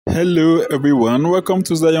Hello everyone, welcome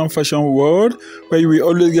to Zion Fashion World, where we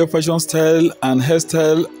always get fashion style and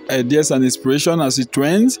hairstyle ideas and inspiration as it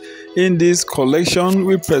trends. In this collection,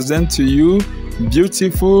 we present to you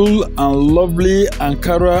beautiful and lovely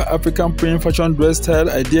Ankara African print fashion dress style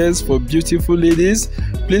ideas for beautiful ladies.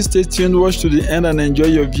 Please stay tuned, watch to the end and enjoy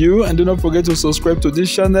your view, and do not forget to subscribe to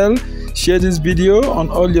this channel. Share this video on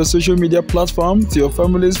all your social media platforms to your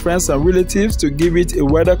families, friends and relatives to give it a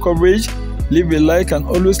wider coverage. Leave a like and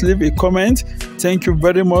always leave a comment. Thank you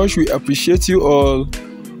very much. We appreciate you all.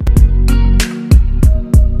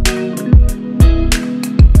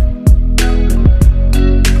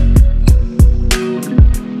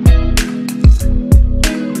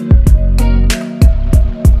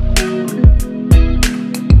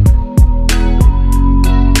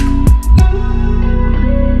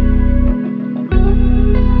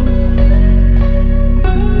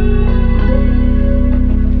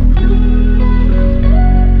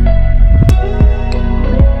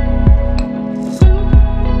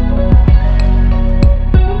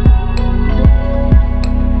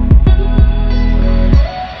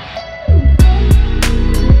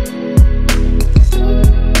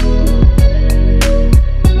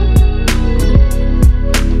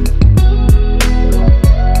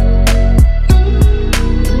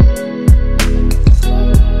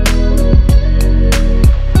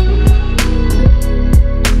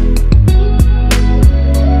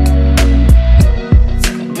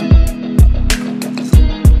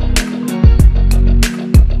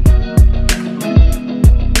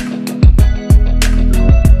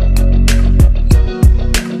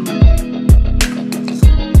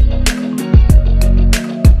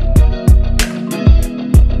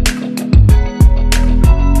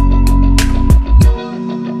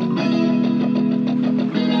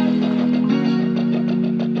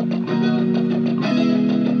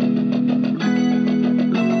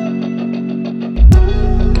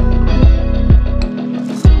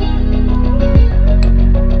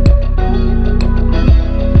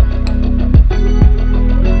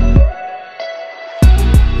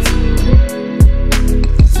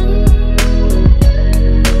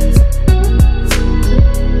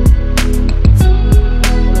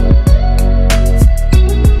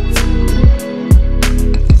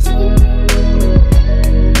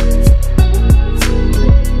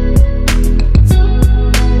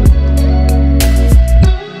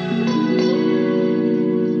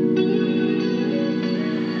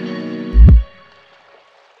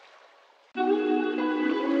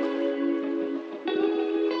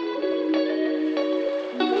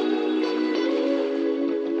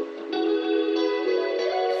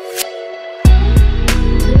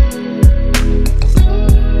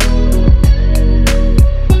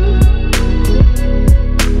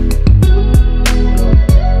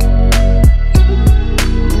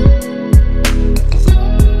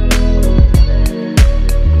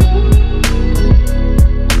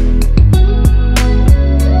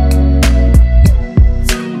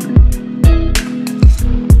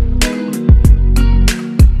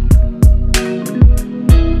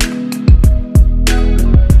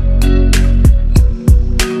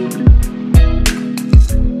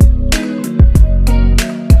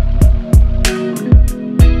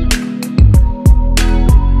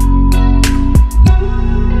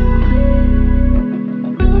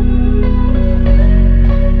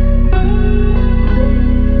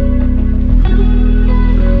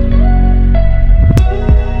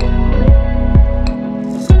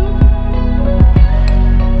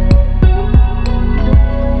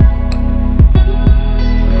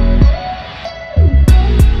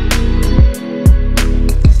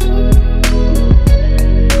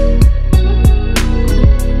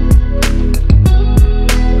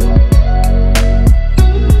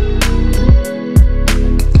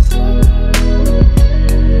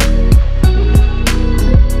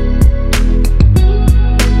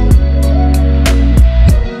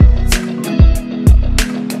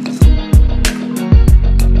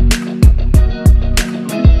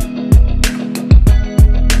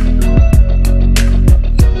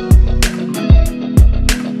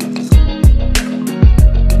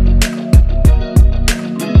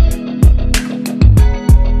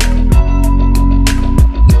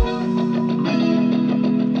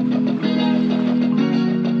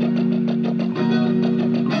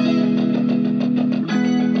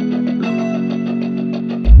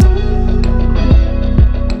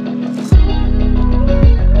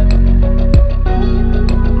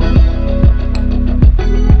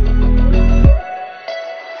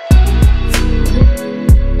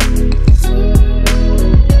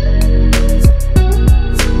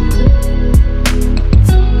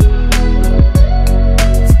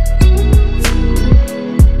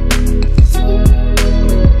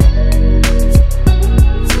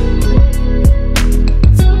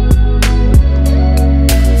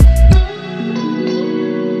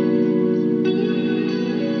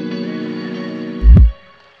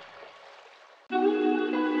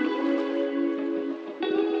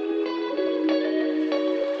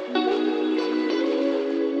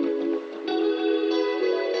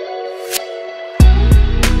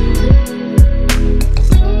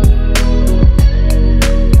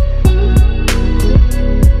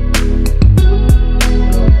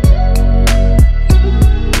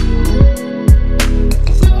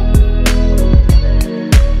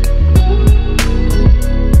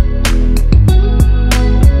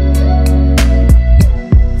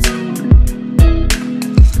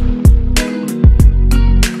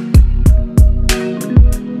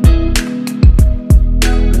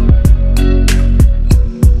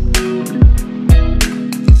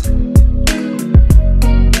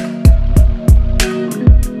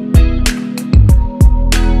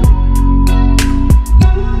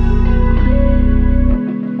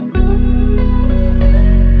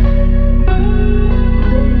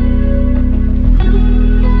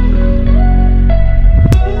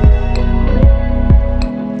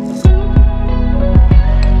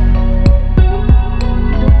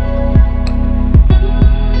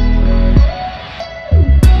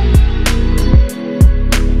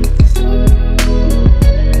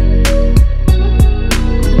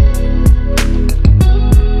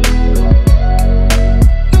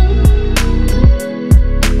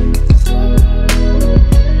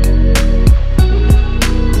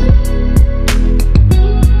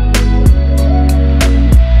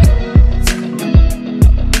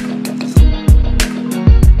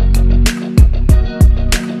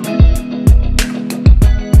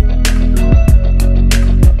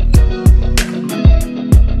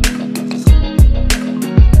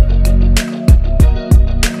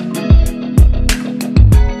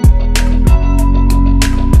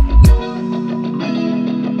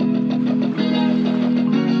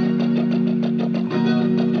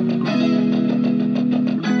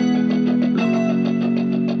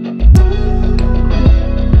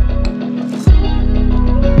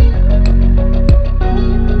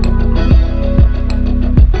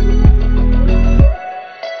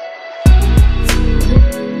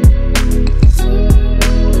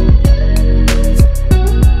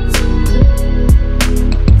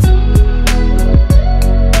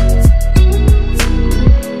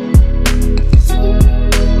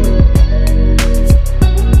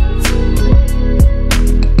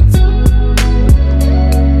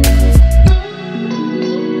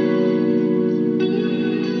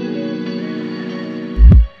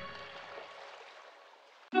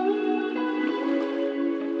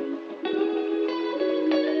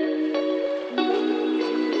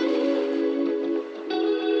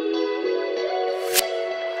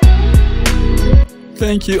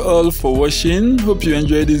 Thank you all for watching. Hope you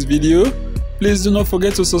enjoyed this video. Please do not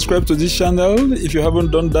forget to subscribe to this channel. If you haven't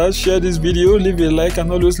done that, share this video, leave a like,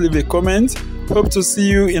 and always leave a comment. Hope to see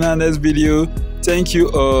you in our next video. Thank you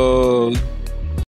all.